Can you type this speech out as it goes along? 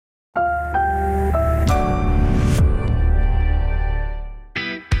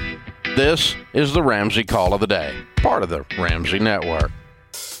This is the Ramsey Call of the Day, part of the Ramsey Network.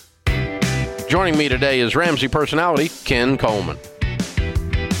 Joining me today is Ramsey personality Ken Coleman.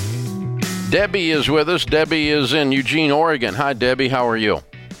 Debbie is with us. Debbie is in Eugene, Oregon. Hi, Debbie. How are you?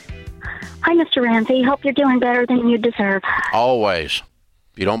 Hi, Mr. Ramsey. Hope you're doing better than you deserve. Always.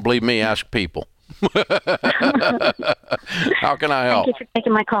 If you don't believe me, ask people. How can I help? Thank you for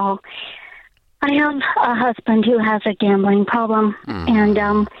taking my call. I have a husband who has a gambling problem,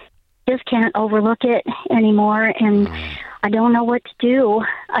 and just can't overlook it anymore, and I don't know what to do.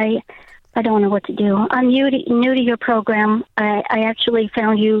 I don't know what to do. I'm new to your program. I actually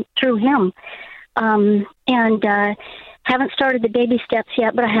found you through him, and haven't started the baby steps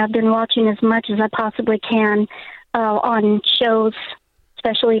yet, but I have been watching as much as I possibly can on shows,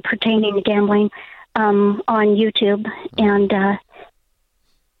 especially pertaining to gambling, on YouTube. And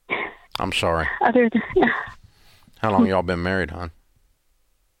I'm sorry. Other than How long y'all been married, hon?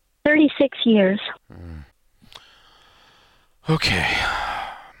 36 years. Okay.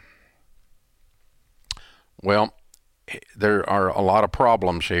 Well, there are a lot of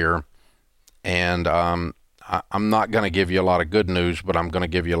problems here, and I'm not going to give you a lot of good news, but I'm going to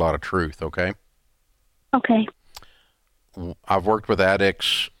give you a lot of truth, okay? Okay. I've worked with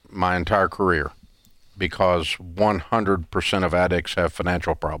addicts my entire career because 100% of addicts have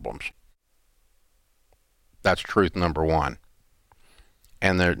financial problems. That's truth number one.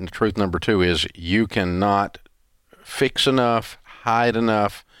 And the truth number two is you cannot fix enough, hide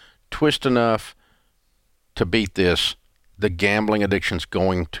enough, twist enough to beat this. The gambling addiction's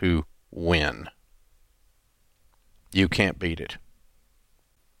going to win. You can't beat it.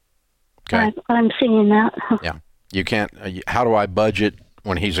 Okay? I'm seeing that. Yeah. You can't. How do I budget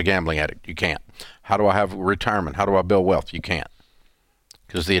when he's a gambling addict? You can't. How do I have retirement? How do I build wealth? You can't.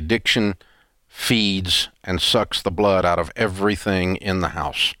 Because the addiction feeds and sucks the blood out of everything in the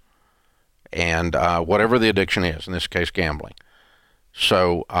house. And whatever the addiction is, in this case, gambling.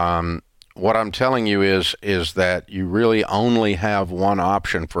 So what I'm telling you is that you really only have one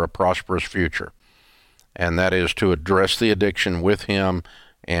option for a prosperous future. And that is to address the addiction with him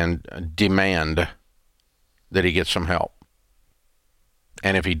and demand that he get some help.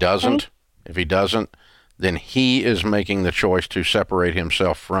 And if he doesn't, then he is making the choice to separate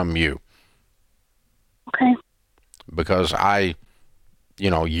himself from you. Okay. Because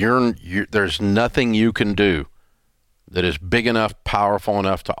there's nothing you can do that is big enough, powerful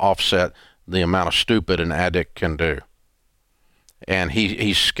enough to offset the amount of stupid an addict can do. And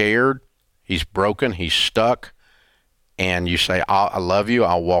he's scared, he's broken, he's stuck, and you say, I love you,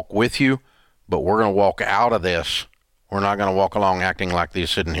 I'll walk with you, but we're going to walk out of this. We're not going to walk along acting like these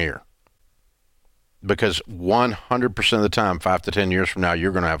sitting here. Because 100% of the time, 5 to 10 years from now,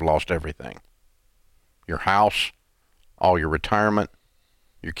 you're going to have lost everything. Your house, all your retirement,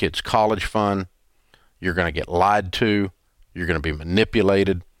 your kids' college fund. You're going to get lied to. You're going to be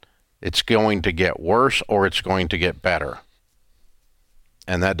manipulated. It's going to get worse or it's going to get better.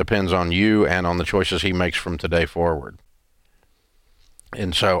 And that depends on you and on the choices he makes from today forward.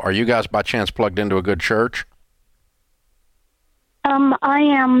 And so, are you guys by chance plugged into a good church? I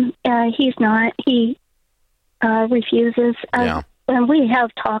am. He's not. He refuses. Yeah. And we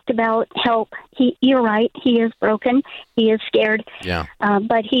have talked about help. You're right. He is broken. He is scared. Yeah.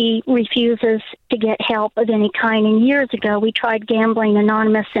 But he refuses to get help of any kind. And years ago, we tried Gambling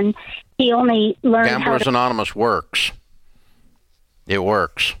Anonymous, and he only learned Gamblers Anonymous works. It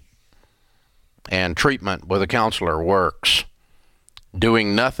works. And treatment with a counselor works.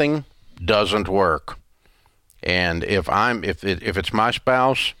 Doing nothing doesn't work. And if it's my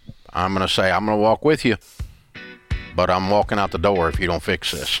spouse, I'm going to say, I'm going to walk with you, but I'm walking out the door if you don't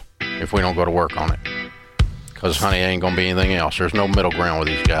fix this, if we don't go to work on it. Because, honey, it ain't going to be anything else. There's no middle ground with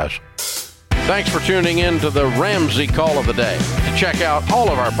these guys. Thanks for tuning in to the Ramsey Call of the Day. To check out all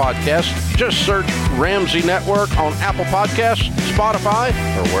of our podcasts, just search Ramsey Network on Apple Podcasts, Spotify,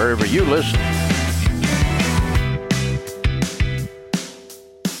 or wherever you listen.